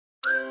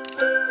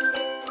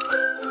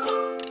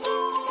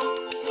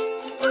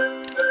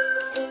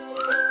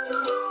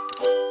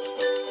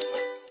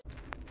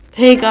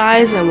Hey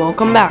guys, and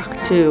welcome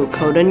back to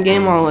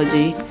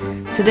Code&Gamology.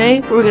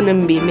 Today we're going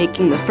to be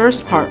making the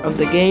first part of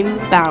the game,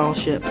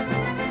 Battleship.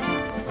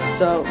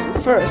 So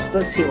first,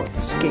 let's see what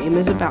this game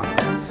is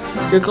about.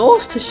 Your goal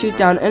is to shoot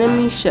down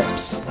enemy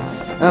ships,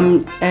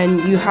 and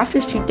you have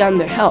to shoot down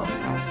their health,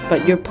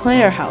 but your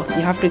player health,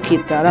 you have to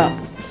keep that up.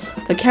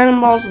 The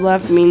cannonballs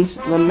left means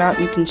the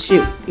amount you can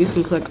shoot. You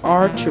can click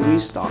R to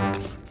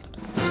restock.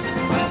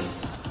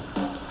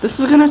 This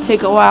is going to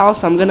take a while,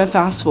 so I'm going to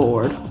fast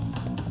forward.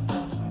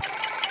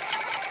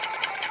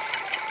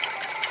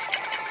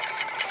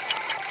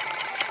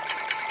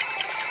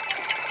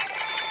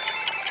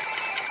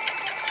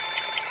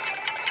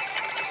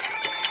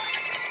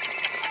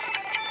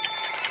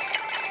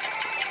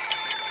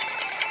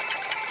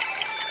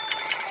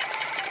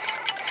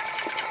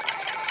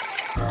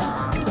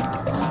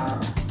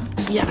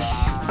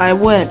 Yes, I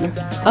win.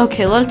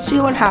 Okay, let's see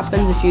what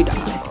happens if you die.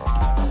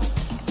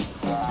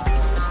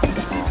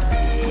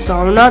 So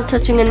I'm not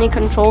touching any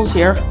controls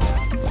here.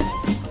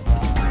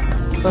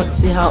 Let's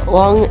see how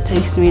long it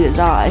takes me to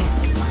die.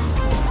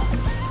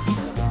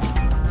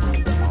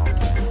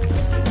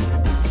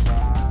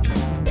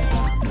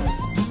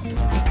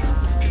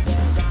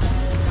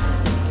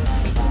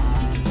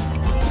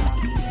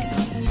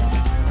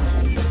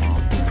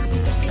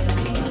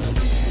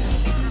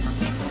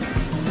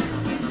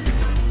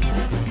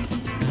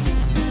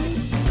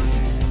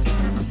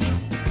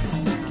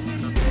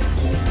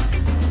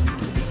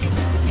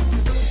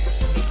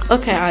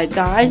 Okay, I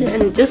died,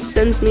 and it just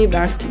sends me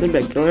back to the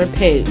regular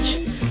page.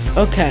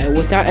 Okay,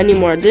 without any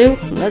more ado,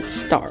 let's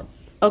start.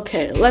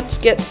 Okay, let's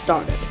get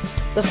started.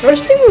 The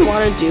first thing we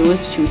want to do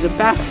is choose a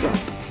backdrop.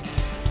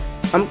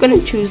 I'm going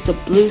to choose the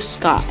blue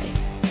sky,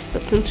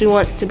 but since we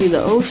want it to be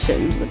the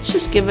ocean, let's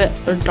just give it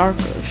a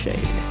darker shade.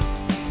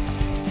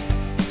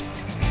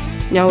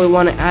 Now we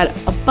want to add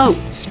a boat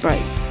sprite.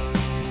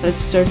 Let's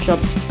search up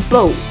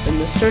boat in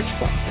the search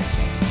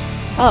box.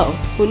 Oh,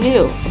 who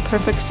knew? A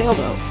perfect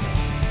sailboat.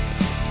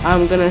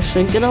 I'm gonna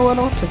shrink it a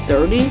little to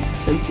 30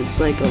 since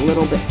it's like a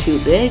little bit too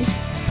big.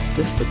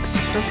 This looks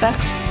perfect.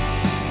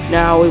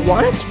 Now we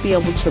want it to be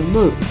able to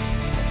move,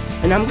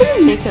 and I'm gonna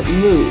make it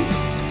move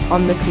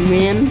on the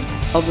command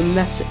of a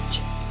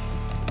message,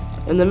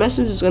 and the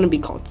message is gonna be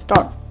called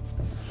start.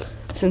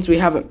 Since we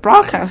haven't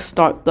broadcast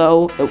start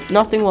though,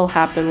 nothing will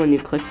happen when you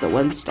click the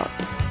when start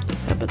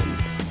button.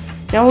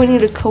 Now we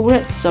need to code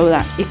it so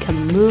that it can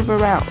move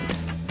around,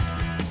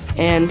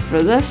 and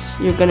for this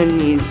you're gonna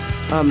need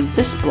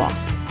this block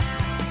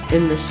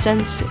in the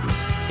sensing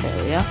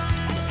area,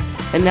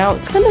 and now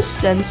it's gonna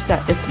sense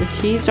that if the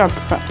keys are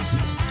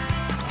pressed,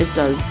 it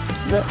does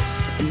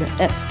this in the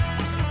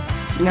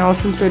if. Now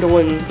since we're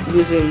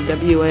using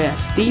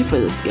WASD for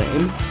this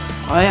game,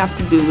 all I have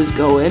to do is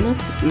go in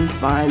and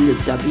find the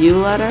W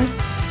letter,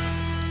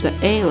 the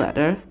A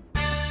letter,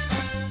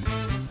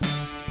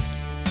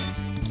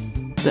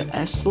 the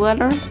S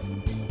letter,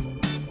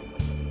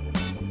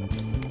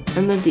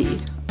 and the D.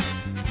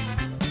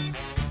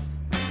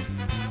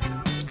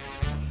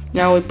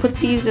 Now we put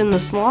these in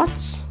the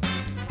slots,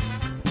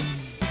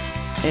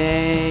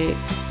 A,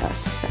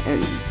 S,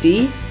 and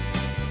D.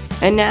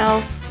 And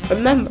now,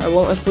 remember,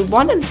 well, if we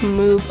wanted to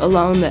move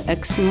along the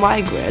X and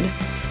Y grid,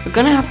 we're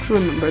gonna have to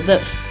remember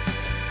this.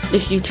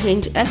 If you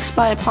change X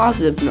by a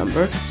positive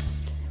number,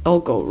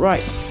 it'll go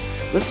right.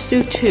 Let's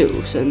do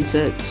 2, since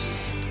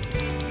it's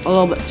a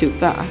little bit too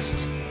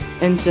fast.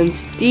 And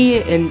since D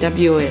in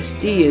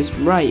WASD is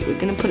right, we're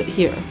gonna put it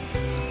here.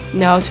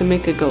 Now to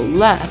make it go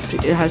left,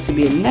 it has to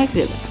be a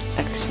negative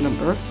X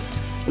number,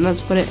 and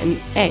let's put it in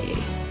A.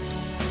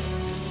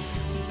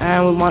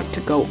 And we want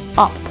to go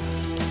up.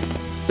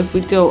 If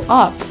we go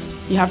up,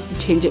 you have to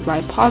change it by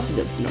a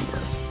positive number.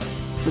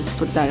 Let's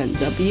put that in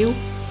W.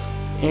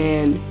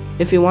 And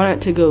if you want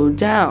it to go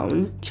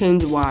down,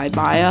 change Y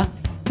by a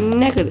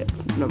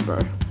negative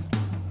number.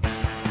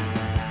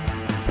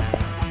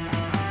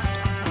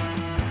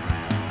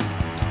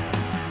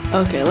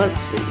 Okay,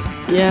 let's see.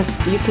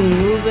 Yes, you can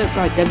move it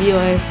by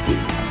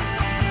WASD.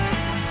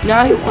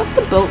 Now you want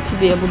the boat to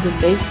be able to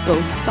face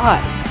both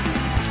sides.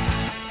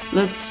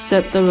 Let's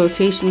set the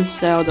rotation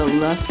style to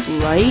left,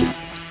 right.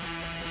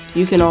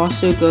 You can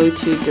also go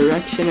to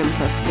direction and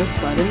press this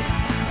button.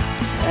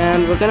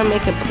 And we're gonna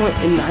make it point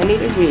in 90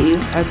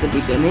 degrees at the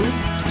beginning.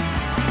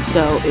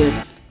 So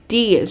if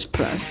D is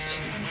pressed,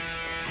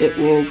 it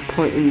will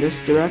point in this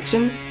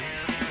direction.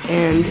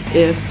 And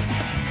if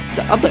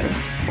the other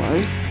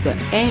one, the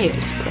A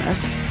is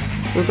pressed,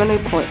 we're gonna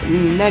point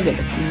in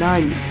negative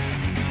 90.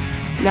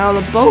 Now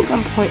the boat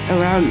can point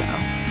around now.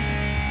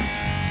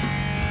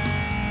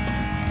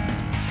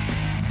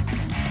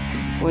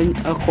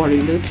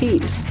 According to the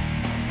keys.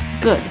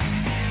 Good.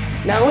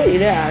 Now we need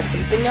to add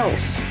something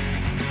else.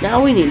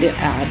 Now we need to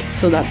add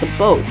so that the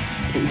boat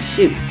can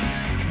shoot.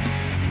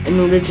 In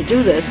order to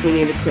do this, we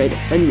need to create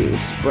a new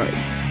sprite.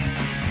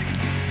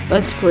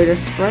 Let's create a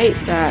sprite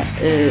that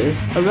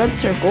is a red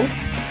circle.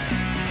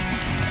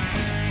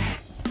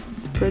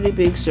 Pretty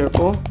big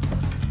circle.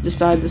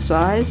 Decide the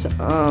size.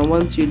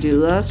 Once you do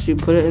this, you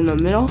put it in the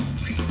middle.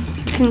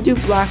 You can do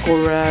black or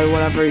red,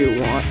 whatever you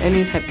want,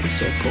 any type of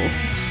circle.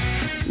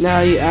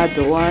 Now you add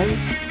the lines,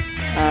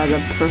 add a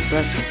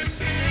perfect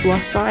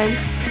plus sign,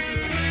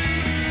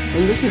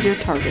 and this is your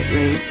target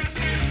ring.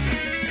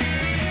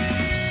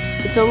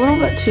 It's a little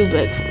bit too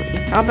big for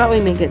me. How about we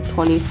make it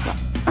 25?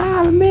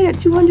 Ah, we made it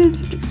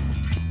 250.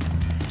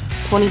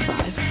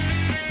 25.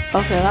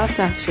 Okay, that's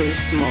actually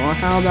small.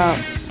 How about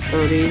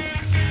 30?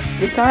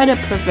 Decide a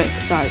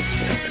perfect size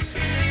for it.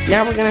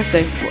 Now we're gonna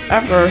say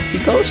forever he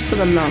goes to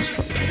the mouse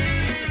pointer.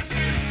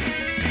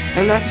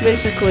 And that's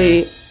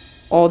basically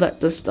all that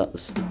this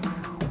does.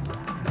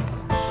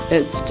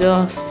 It's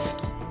just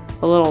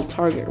a little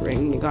target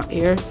ring you got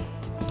here.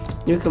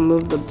 You can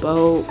move the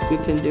boat, you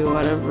can do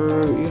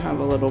whatever. You have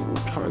a little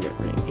target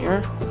ring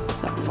here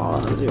that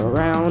follows you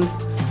around.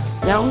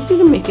 Now we're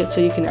gonna make it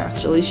so you can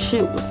actually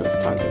shoot with this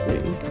target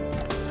ring.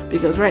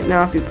 Because right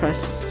now if you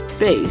press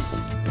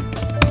space,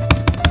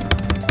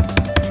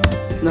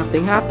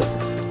 nothing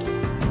happens.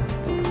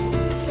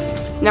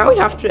 Now we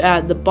have to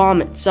add the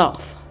bomb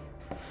itself.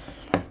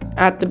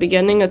 At the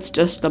beginning, it's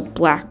just a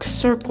black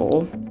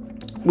circle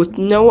with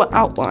no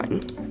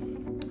outline.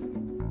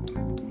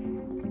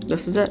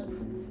 This is it.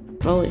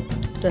 Really,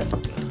 that's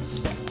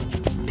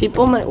it.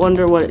 People might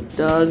wonder what it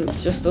does.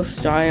 It's just this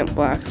giant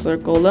black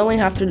circle. Then we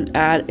have to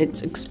add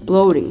its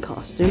exploding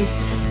costume,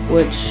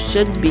 which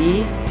should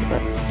be,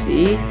 let's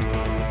see,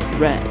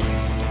 red.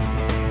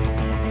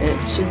 And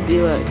it should be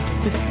like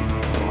 50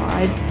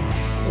 wide.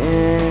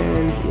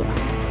 And yeah.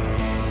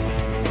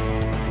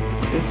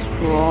 Just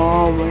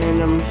draw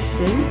random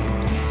shape.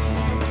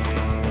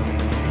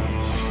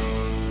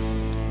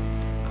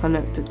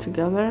 Connect it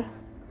together.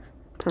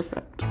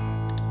 Perfect.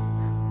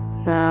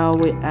 Now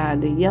we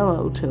add a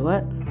yellow to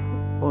it,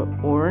 or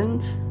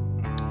orange.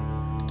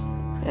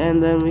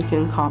 And then we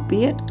can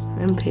copy it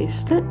and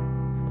paste it.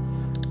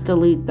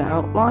 Delete the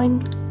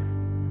outline.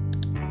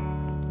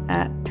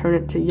 Turn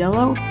it to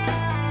yellow.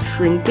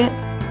 Shrink it.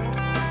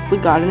 We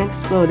got an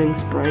exploding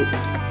sprite.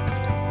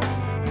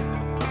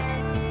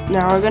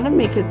 Now we're gonna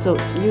make it so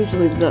it's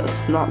usually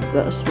this, not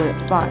this, when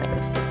it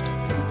fires.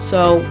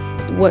 So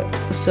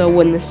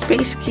when the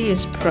space key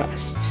is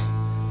pressed,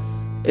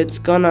 it's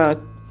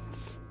gonna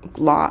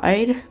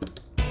glide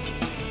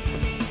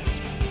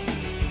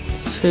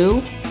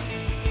to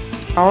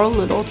our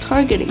little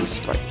targeting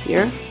sprite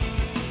here.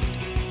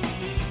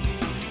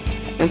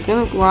 And it's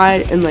gonna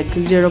glide in like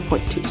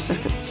 0.2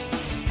 seconds.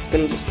 It's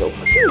gonna just go.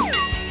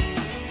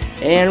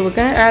 And we're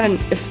gonna add an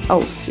if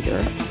else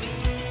here.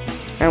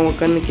 And we're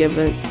gonna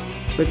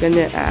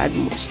add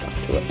more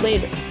stuff to it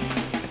later.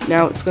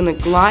 Now it's gonna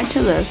glide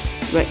to this.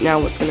 Right now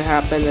what's gonna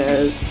happen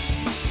is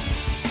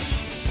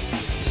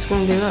just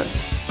gonna do this.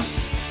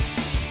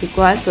 It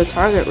glides the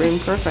target ring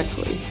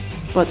perfectly,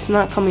 but it's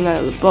not coming out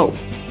of the boat.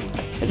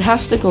 It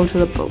has to go to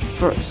the boat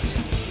first.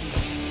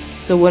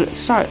 So when it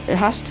starts, it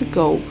has to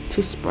go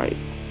to sprite,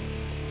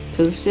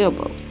 to the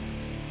sailboat.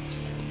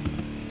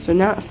 So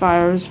now it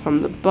fires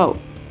from the boat.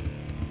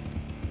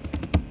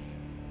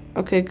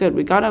 Okay, good.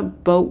 We got a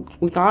boat.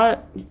 We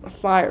got it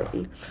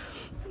firing.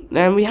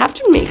 And we have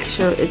to make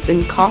sure it's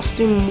in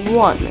costume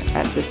 1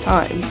 at the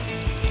time.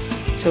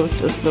 So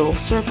it's this little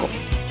circle.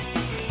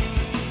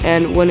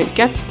 And when it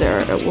gets there,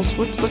 it will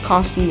switch the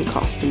costume to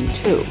costume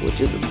 2,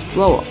 which is its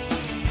blow up.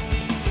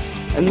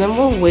 And then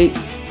we'll wait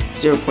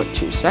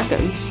 0.2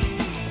 seconds.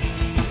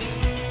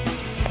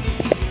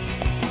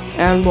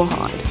 And we'll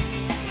hide.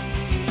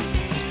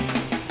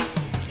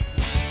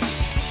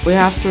 We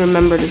have to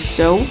remember to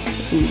show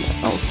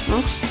else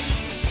first.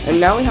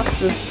 And now we have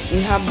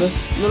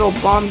this little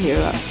bomb here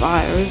that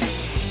fires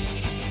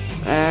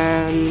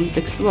and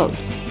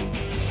explodes.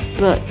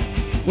 But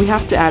we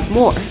have to add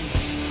more.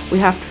 We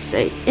have to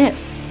say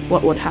if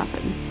what would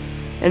happen.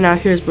 And now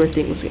here's where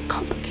things get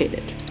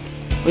complicated.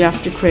 We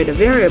have to create a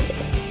variable.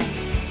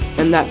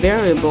 And that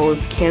variable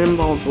is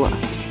cannonballs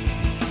left.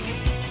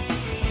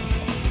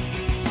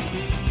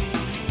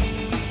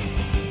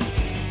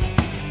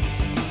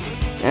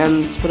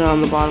 And let's put it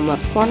on the bottom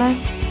left corner.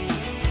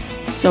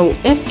 So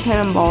if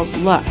cannonballs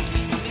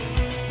left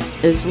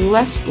is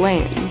less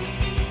than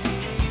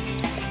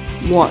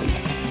 1,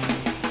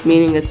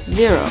 meaning it's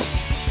 0,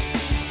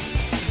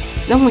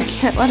 then we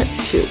can't let it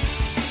shoot.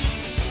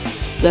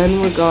 Then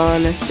we're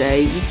gonna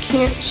say you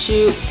can't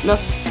shoot,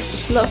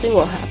 just nothing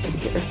will happen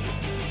here.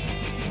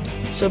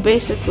 So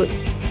basically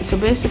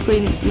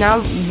now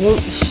it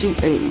won't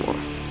shoot anymore.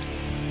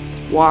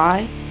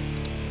 Why?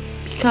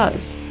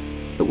 Because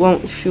it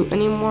won't shoot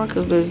anymore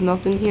because there's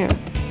nothing here.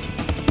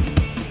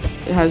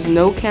 It has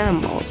no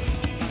cannonballs.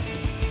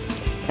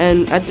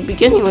 And at the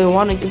beginning, we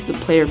want to give the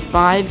player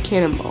 5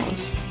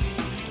 cannonballs.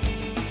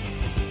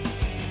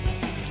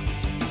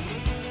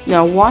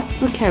 Now watch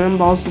the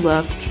cannonballs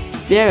left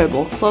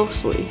variable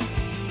closely.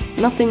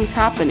 Nothing's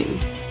happening.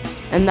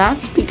 And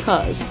that's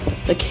because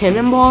the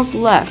cannonballs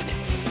left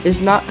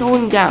is not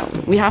going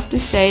down. We have to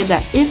say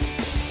that if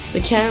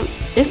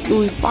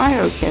we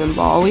fire a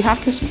cannonball, we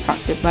have to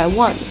subtract it by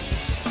 1.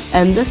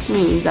 And this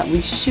means that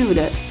we shoot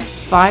it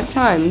 5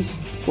 times,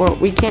 or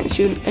we can't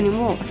shoot it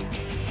anymore.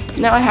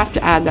 Now I have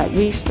to add that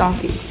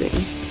restocking thing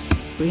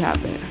we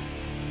have there.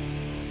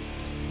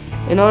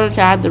 In order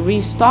to add the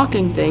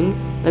restocking thing,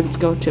 let's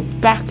go to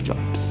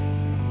backdrops.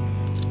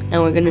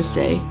 And we're gonna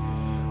say,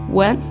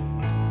 when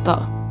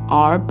the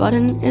R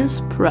button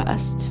is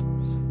pressed,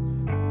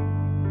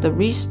 the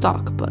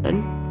restock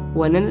button,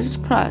 when it is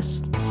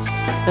pressed,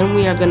 then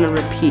we are gonna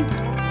repeat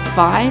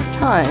 5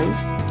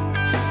 times,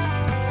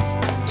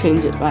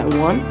 change it by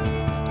 1,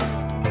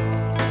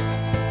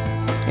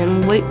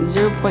 and wait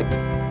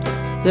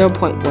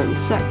 0.1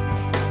 second.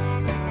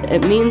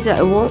 It means that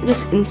it won't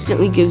just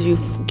instantly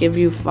give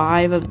you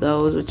 5 of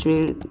those, which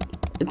means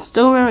it's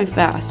still very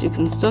fast. You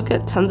can still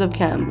get tons of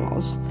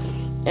cannonballs,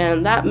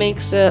 and that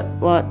makes it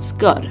what's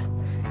good.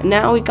 And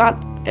now we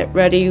got it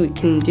ready. We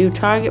can do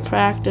target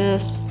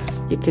practice.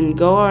 You can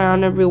go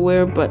around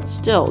everywhere, but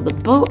still the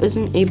boat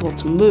isn't able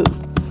to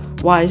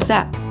move. Why is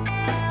that?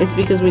 It's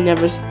because we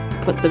never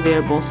put the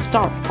variable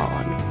start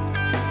on.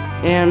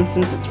 And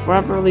since it's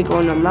foreverly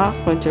going to mouse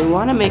pointer, we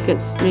want to make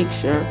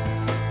sure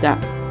that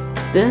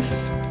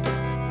this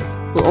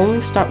will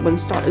only start when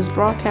start is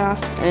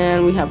broadcast,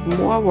 and we have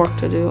more work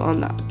to do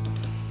on that.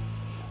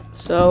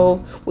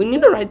 So we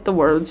need to write the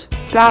words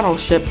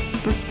Battleship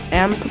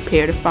and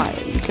prepare to fire.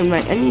 You can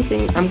write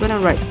anything. I'm gonna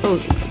write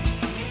those words.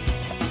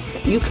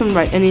 You can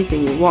write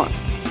anything you want.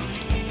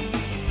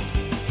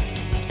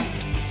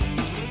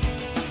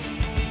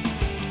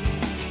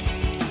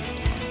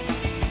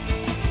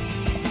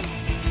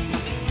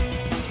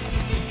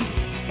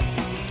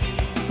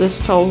 This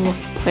tells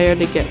the player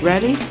to get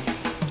ready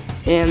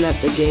and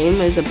that the game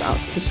is about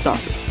to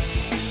start.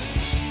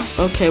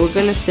 Okay, we're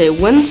gonna say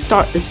when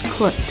start is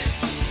clicked.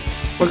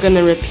 We're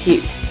gonna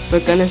repeat.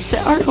 We're gonna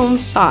set our own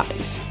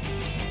size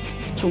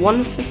to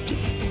 150.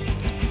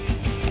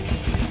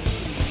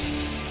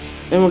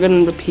 And we're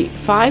gonna repeat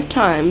 5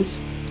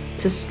 times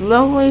to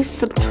slowly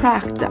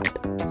subtract that.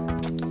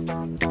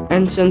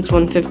 And since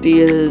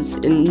 150 is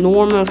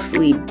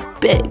enormously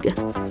big,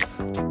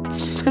 it's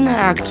just gonna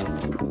act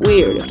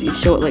weird if you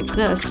show it like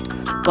this,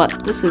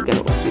 but this is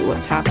gonna be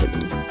what's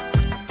happening.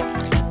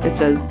 It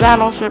says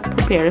Battleship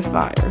prepare to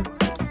fire,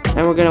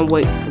 and we're gonna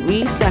wait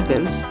 3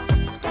 seconds,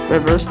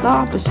 reverse the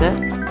opposite,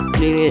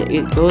 meaning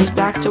it goes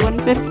back to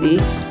 150,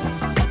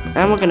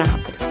 and we're gonna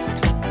hide.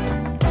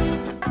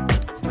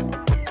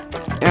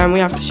 And we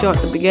have to show at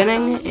the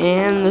beginning,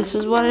 and this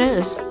is what it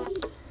is.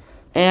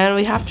 And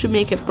we have to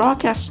make it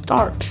broadcast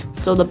start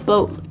so the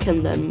boat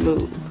can then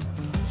move.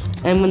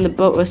 And when the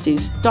boat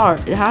receives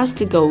start, it has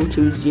to go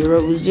to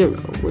 0, 0,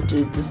 which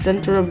is the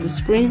center of the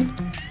screen.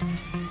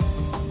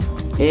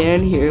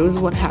 And here's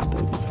what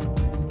happens.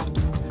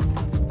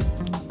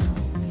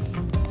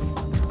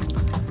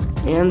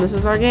 And this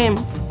is our game.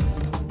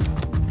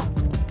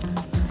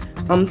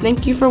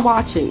 Thank you for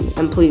watching,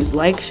 and please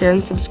like, share,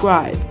 and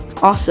subscribe.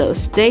 Also,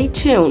 stay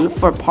tuned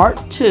for part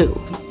 2.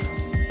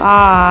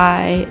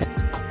 Bye.